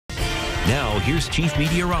Now, here's Chief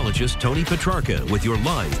Meteorologist Tony Petrarca with your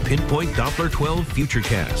live Pinpoint Doppler 12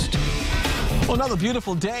 Futurecast. Well, another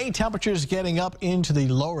beautiful day. Temperatures getting up into the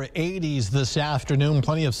lower 80s this afternoon.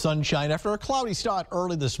 Plenty of sunshine after a cloudy start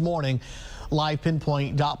early this morning. Live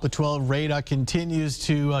Pinpoint Doppler 12 radar continues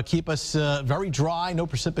to keep us very dry. No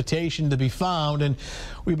precipitation to be found. And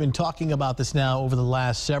we've been talking about this now over the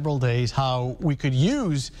last several days, how we could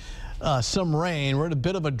use some rain. We're in a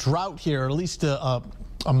bit of a drought here, at least a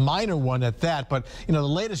minor one at that. But, you know, the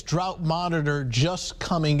latest drought monitor just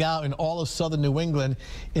coming out in all of southern New England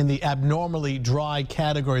in the abnormally dry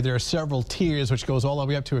category. There are several tiers, which goes all the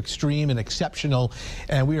way up to extreme and exceptional.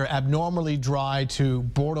 And we are abnormally dry to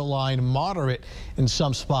borderline moderate in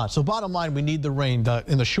some spots. So bottom line, we need the rain.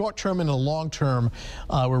 In the short term and the long term,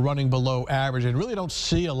 we're running below average. And really don't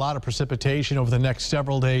see a lot of precipitation over the next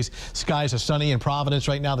several days. Skies are sunny in Providence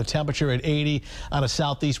right now. The temperature at 80 on a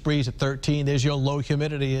southeast breeze at 13. There's your low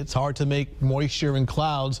humidity. It's hard to make moisture in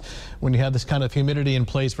clouds when you have this kind of humidity in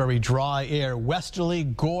place. Very dry air. Westerly,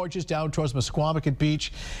 gorgeous down towards Musquamacut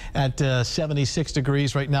Beach at 76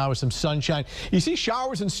 degrees right now with some sunshine. You see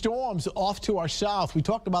showers and storms off to our south. We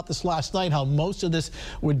talked about this last night, how most of this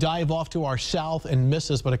would dive off to our south and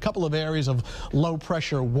miss us, but a couple of areas of low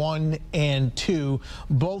pressure 1 and 2,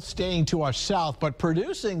 both staying to our south, but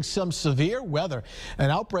producing some severe weather. An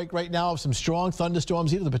outbreak right now of some strong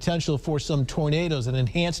thunderstorms, even the potential for some tornadoes, an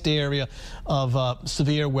enhanced area of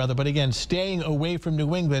severe weather. But again, staying away from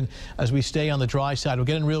New England as we stay on the dry side. We're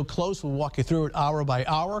getting real close. We'll walk you through it hour by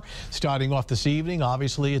hour. Starting off this evening,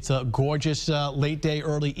 obviously it's a gorgeous late day,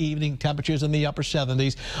 early evening. Temperatures in the upper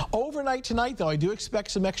 70s. Overnight tonight, though, I do expect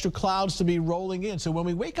some extra clouds to be rolling in. So when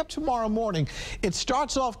we wake up tomorrow morning, it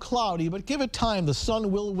starts off cloudy, but give it time. The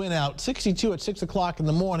sun will win out. 62 at 6 o'clock in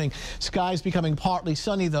the morning. Skies becoming partly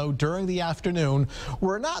sunny, though, during the afternoon.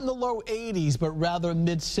 We're not in the low 80s, but rather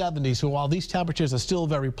mid-70s. So while these temperatures are still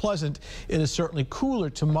very pleasant, it is certainly cooler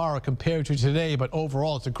tomorrow compared to today. But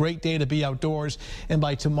overall, it's a great day to be outdoors. And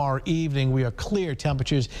by tomorrow evening, we are clear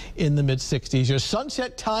temperatures in the mid-60s. Your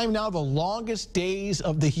sunset time now, the longest days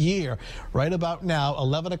of the year. Right about now,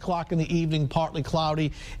 11 o'clock in the evening, partly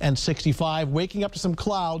cloudy and 65. Waking up to some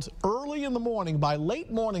clouds early in the morning. By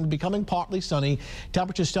late morning, becoming partly sunny.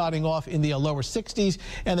 Temperatures starting off in the lower 60s.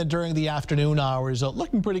 And then during the afternoon hours,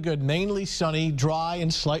 looking pretty good. Mainly sunny, dry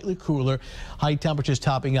and slightly cooler. High temperatures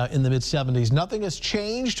topping out in the mid-70s. Nothing has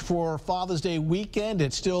changed for Father's Day weekend.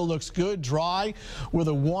 It still looks good, dry, with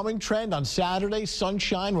a warming trend on Saturday.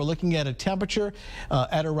 Sunshine. We're looking at a temperature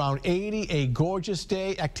at around 80. A gorgeous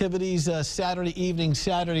day. Activities Saturday evening,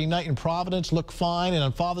 Saturday night in Providence look fine. And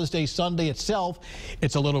on Father's Day Sunday itself,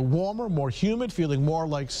 it's a little warmer, more humid, feeling more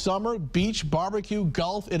like summer. Beach, barbecue,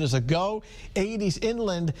 golf, it is a go. 80s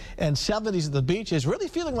inland and 70s at the beaches. Really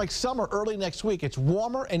feeling like summer early next week. It's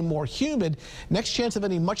warmer and more humid. Next chance of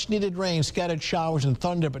any much needed rain, scattered showers and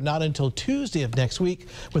thunder, but not until Tuesday of next week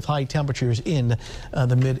with high temperatures in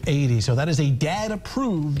the mid-80s. So that is a dad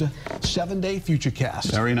approved 7-day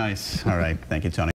Futurecast. Very nice. All right. Thank you, Tony.